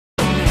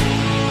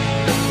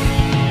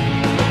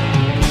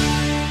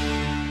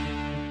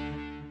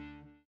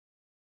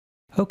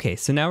Okay,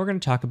 so now we're going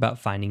to talk about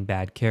finding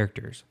bad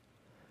characters.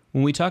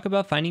 When we talk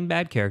about finding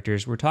bad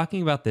characters, we're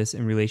talking about this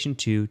in relation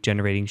to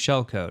generating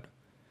shellcode.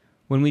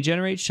 When we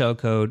generate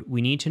shellcode, we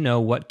need to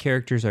know what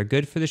characters are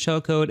good for the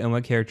shellcode and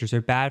what characters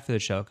are bad for the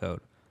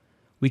shellcode.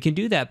 We can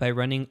do that by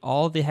running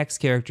all the hex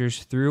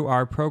characters through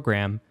our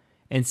program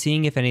and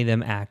seeing if any of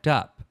them act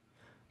up.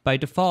 By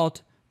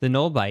default, the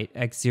null byte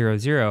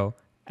x00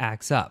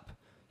 acts up.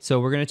 So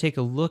we're going to take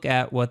a look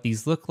at what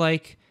these look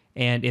like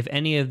and if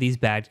any of these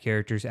bad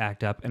characters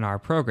act up in our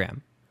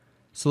program.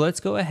 So let's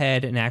go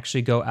ahead and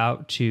actually go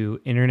out to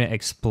Internet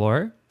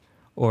Explorer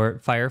or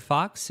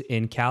Firefox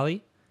in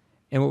Kali.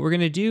 And what we're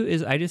going to do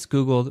is I just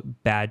Googled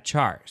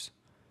badchars.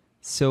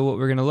 So what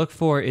we're going to look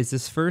for is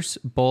this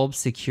first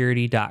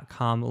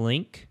bulbsecurity.com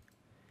link.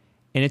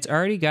 And it's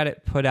already got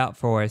it put out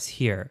for us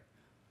here.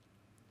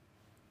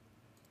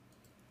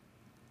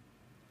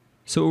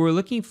 So what we're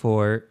looking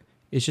for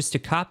is just to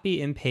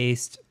copy and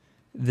paste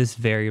this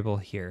variable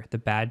here, the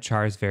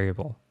badchars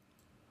variable.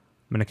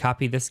 I'm going to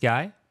copy this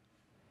guy.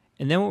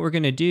 And then what we're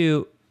going to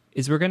do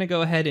is we're going to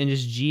go ahead and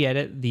just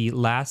gedit the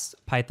last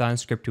Python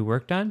script we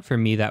worked on. For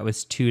me, that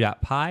was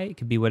 2.py. It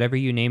could be whatever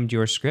you named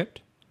your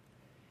script.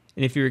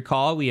 And if you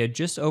recall, we had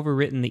just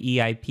overwritten the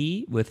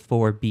EIP with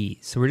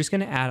 4b. So we're just going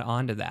to add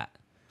on to that.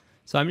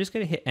 So I'm just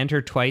going to hit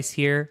enter twice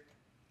here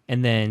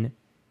and then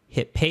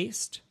hit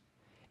paste.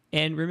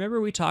 And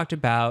remember we talked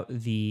about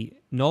the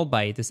null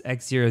byte, this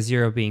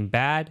x00 being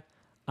bad.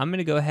 I'm going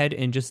to go ahead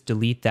and just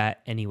delete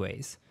that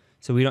anyways.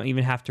 So we don't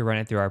even have to run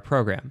it through our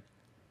program.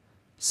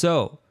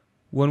 So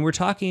when we're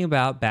talking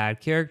about bad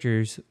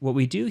characters, what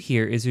we do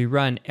here is we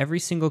run every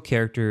single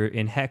character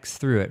in hex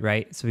through it,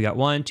 right? So we got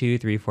 1, 2,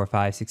 3, 4,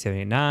 5, 6, 7,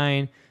 8,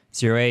 9,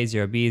 0A,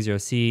 0B,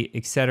 0C,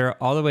 etc.,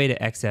 all the way to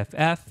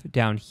XFF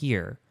down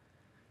here.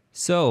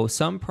 So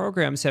some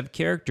programs have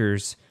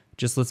characters,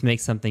 just let's make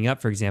something up,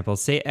 for example,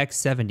 say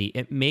X70.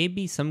 It may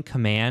be some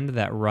command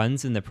that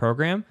runs in the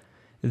program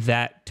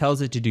that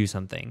tells it to do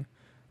something,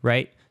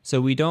 right?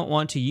 So we don't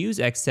want to use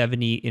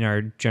X70 in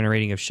our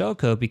generating of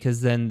shellcode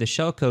because then the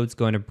shellcode's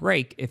going to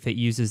break if it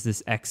uses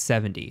this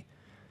X70.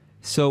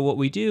 So what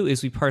we do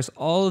is we parse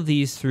all of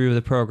these through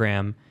the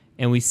program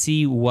and we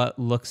see what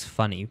looks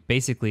funny.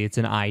 Basically, it's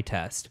an eye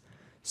test.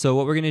 So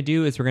what we're going to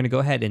do is we're going to go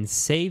ahead and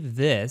save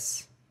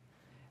this.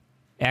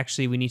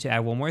 Actually, we need to add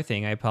one more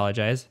thing. I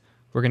apologize.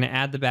 We're going to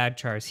add the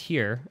badchars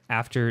here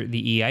after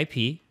the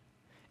EIP,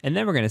 and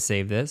then we're going to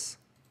save this.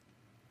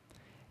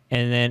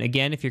 And then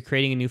again, if you're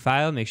creating a new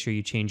file, make sure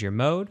you change your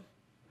mode.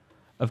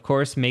 Of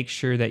course, make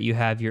sure that you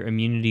have your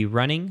immunity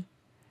running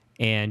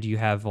and you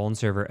have vuln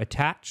server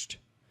attached.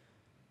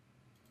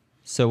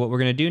 So what we're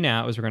going to do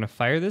now is we're going to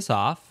fire this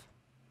off.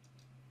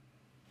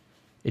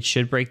 It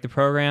should break the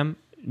program,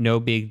 no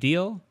big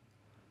deal.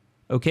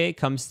 Okay, it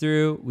comes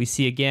through. We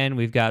see again,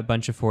 we've got a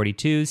bunch of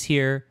 42s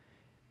here.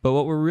 But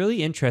what we're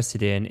really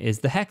interested in is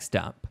the hex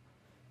dump.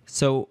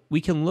 So we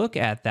can look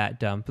at that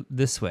dump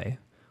this way.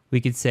 We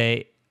could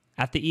say,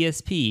 at the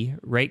ESP,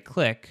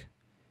 right-click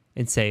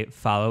and say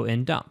follow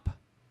and dump.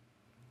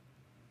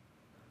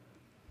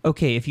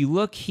 Okay, if you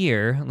look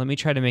here, let me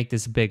try to make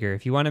this bigger.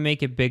 If you want to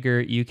make it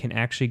bigger, you can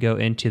actually go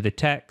into the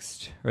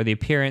text or the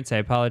appearance, I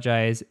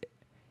apologize,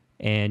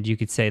 and you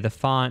could say the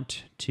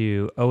font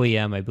to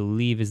OEM, I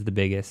believe, is the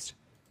biggest.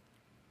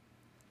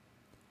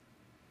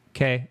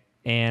 Okay,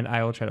 and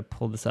I will try to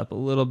pull this up a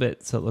little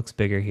bit so it looks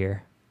bigger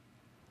here.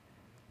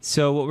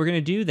 So what we're going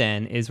to do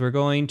then is we're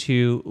going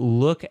to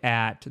look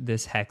at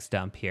this hex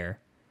dump here.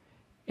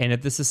 And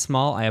if this is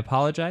small, I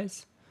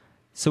apologize.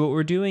 So what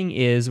we're doing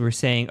is we're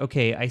saying,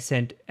 okay, I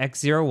sent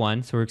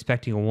X01, so we're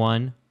expecting a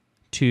 1,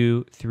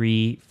 2,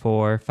 3,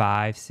 4,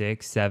 5,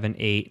 6, 7,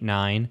 8,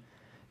 9.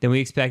 Then we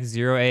expect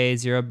 0A,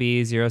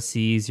 0B,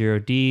 0C,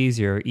 0D,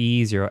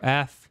 0E,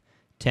 0F,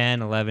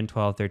 10, 11,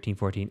 12, 13,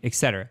 14,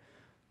 etc.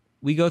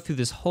 We go through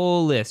this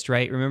whole list,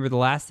 right? Remember, the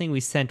last thing we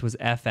sent was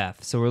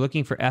FF. So we're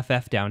looking for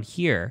FF down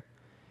here.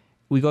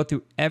 We go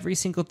through every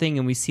single thing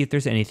and we see if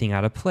there's anything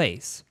out of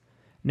place.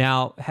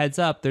 Now, heads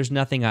up, there's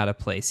nothing out of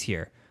place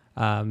here.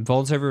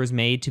 Vuln server was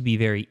made to be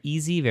very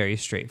easy, very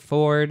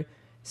straightforward.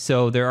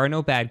 So there are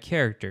no bad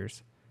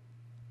characters.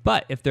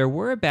 But if there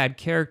were a bad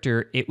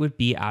character, it would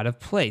be out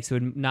of place. It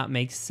would not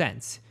make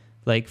sense.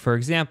 Like, for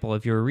example,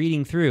 if you're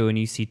reading through and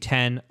you see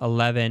 10,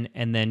 11,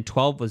 and then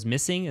 12 was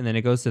missing, and then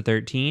it goes to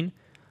 13,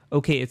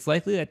 okay, it's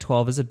likely that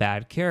 12 is a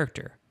bad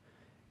character.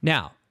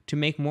 Now, to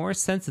make more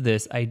sense of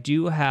this, I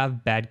do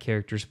have bad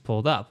characters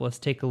pulled up. Let's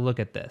take a look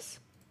at this.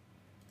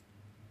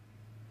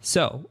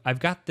 So I've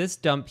got this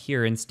dump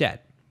here instead.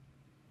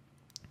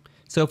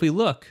 So if we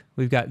look,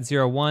 we've got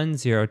 01,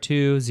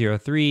 02,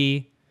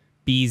 03,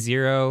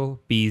 B0,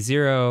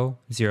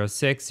 B0,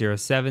 06,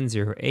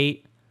 07,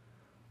 08.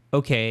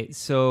 Okay,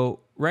 so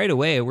right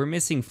away, we're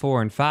missing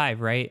 4 and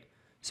 5, right?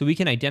 So we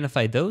can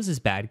identify those as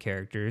bad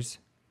characters.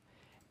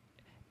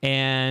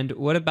 And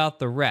what about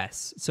the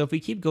rest? So if we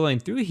keep going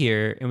through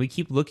here and we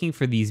keep looking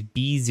for these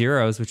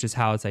B0s, which is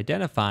how it's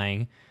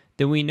identifying,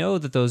 then we know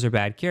that those are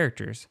bad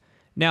characters.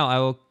 Now, I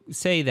will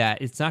say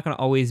that it's not going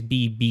to always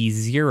be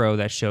B0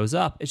 that shows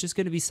up. It's just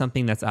going to be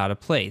something that's out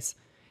of place.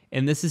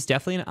 And this is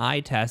definitely an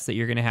eye test that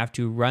you're going to have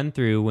to run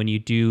through when you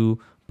do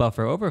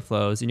buffer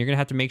overflows, and you're going to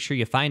have to make sure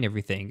you find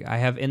everything. I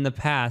have in the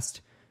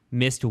past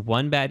missed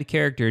one bad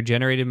character,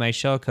 generated my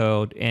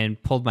shellcode,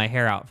 and pulled my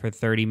hair out for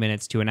 30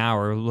 minutes to an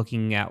hour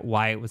looking at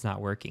why it was not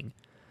working.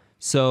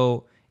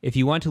 So if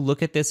you want to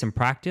look at this in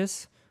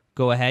practice,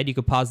 go ahead. You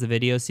can pause the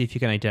video, see if you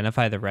can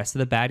identify the rest of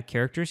the bad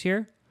characters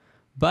here.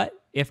 But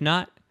if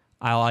not,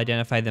 I'll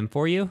identify them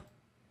for you.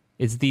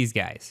 It's these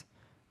guys,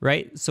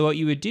 right? So what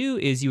you would do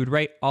is you would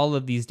write all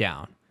of these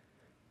down.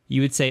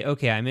 You would say,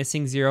 okay, I'm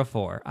missing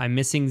 04. I'm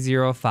missing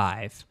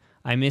 05.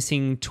 I'm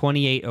missing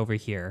 28 over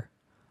here.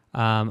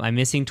 I'm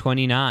missing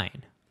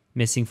 29,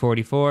 missing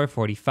 44,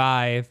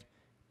 45,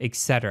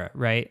 etc.,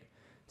 right?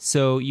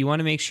 So you want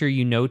to make sure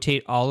you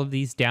notate all of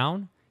these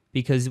down,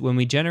 because when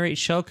we generate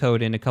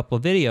shellcode in a couple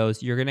of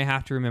videos, you're going to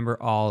have to remember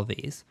all of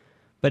these.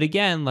 But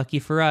again, lucky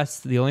for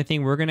us, the only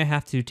thing we're going to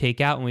have to take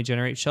out when we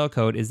generate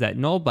shellcode is that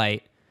null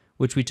byte,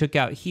 which we took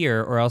out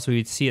here, or else we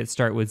would see it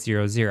start with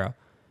 00.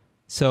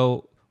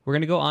 So we're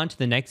going to go on to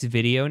the next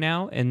video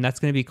now, and that's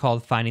going to be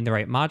called Finding the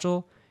Right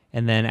Module.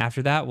 And then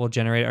after that, we'll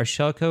generate our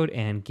shellcode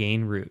and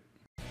gain root.